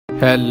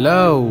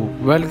Hello,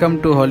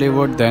 welcome to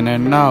Hollywood Then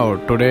and Now.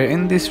 Today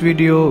in this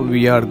video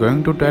we are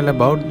going to tell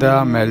about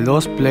the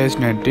Melrose Place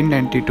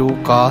 1992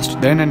 cast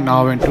then and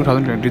now in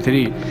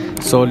 2023.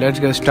 So let's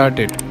get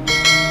started.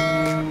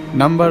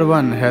 Number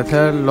 1.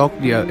 Heather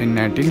Locklear in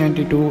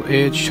 1992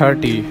 age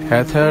 30.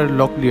 Heather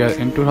Locklear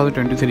in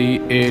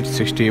 2023 age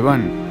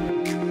 61.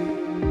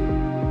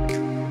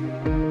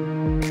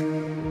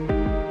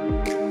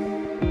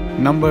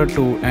 Number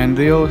 2.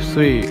 Andrew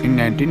Shue in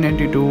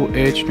 1992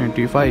 age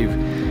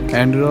 25.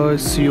 Andrew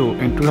Shue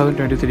in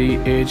 2023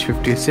 age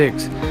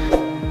 56.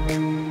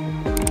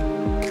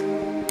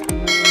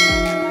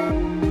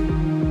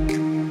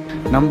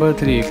 Number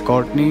 3.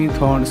 Courtney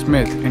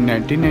Thorne-Smith in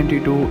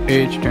 1992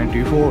 age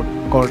 24.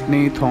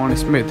 Courtney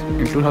Thorne-Smith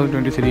in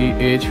 2023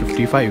 age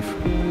 55.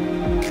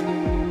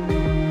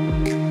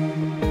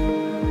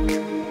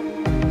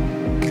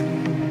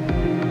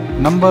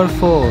 Number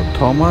 4.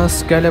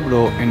 Thomas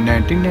Calabro in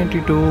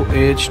 1992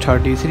 age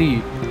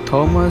 33.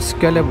 Thomas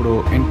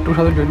Calabro in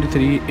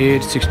 2023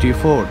 age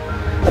 64.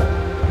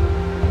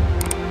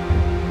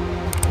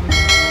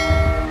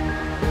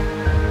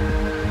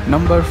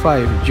 Number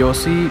 5.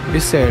 Josie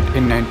Bissett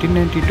in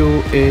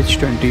 1992 age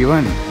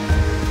 21.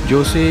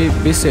 Josie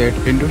Bissett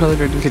in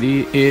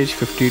 2023 age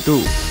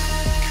 52.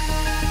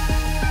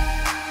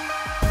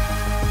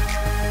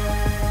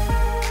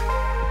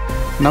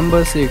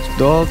 Number 6.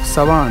 Doug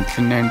Savant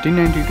in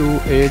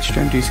 1992 age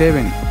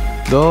 27.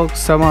 Doug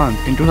Savant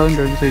in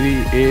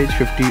 2023 age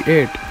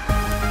 58.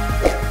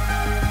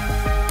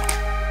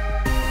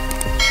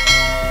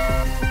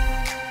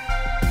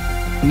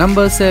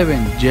 Number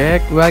 7.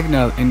 Jack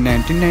Wagner in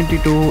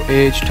 1992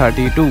 age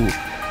 32.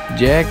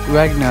 Jack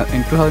Wagner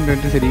in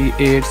 2023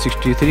 age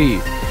 63.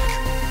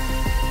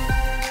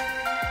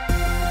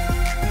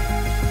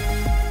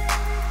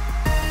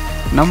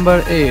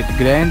 Number 8.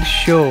 Grant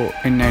Shue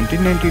in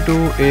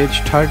 1992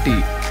 age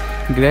 30.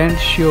 Grant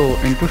Shue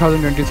in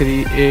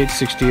 2023 age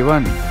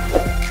 61.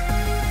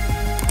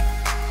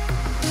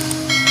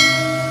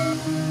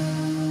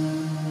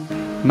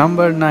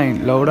 Number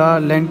 9. Laura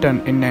Leighton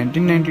in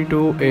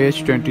 1992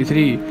 age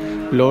 23.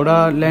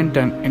 Laura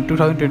Leighton in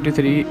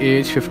 2023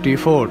 age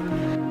 54.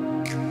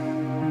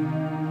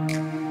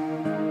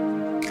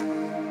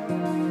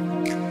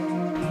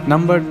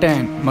 Number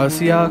 10.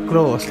 Marcia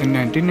Cross in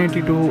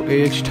 1992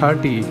 age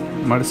 30.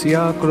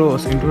 Marcia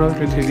Cross in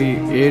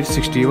 2023 age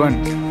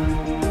 61.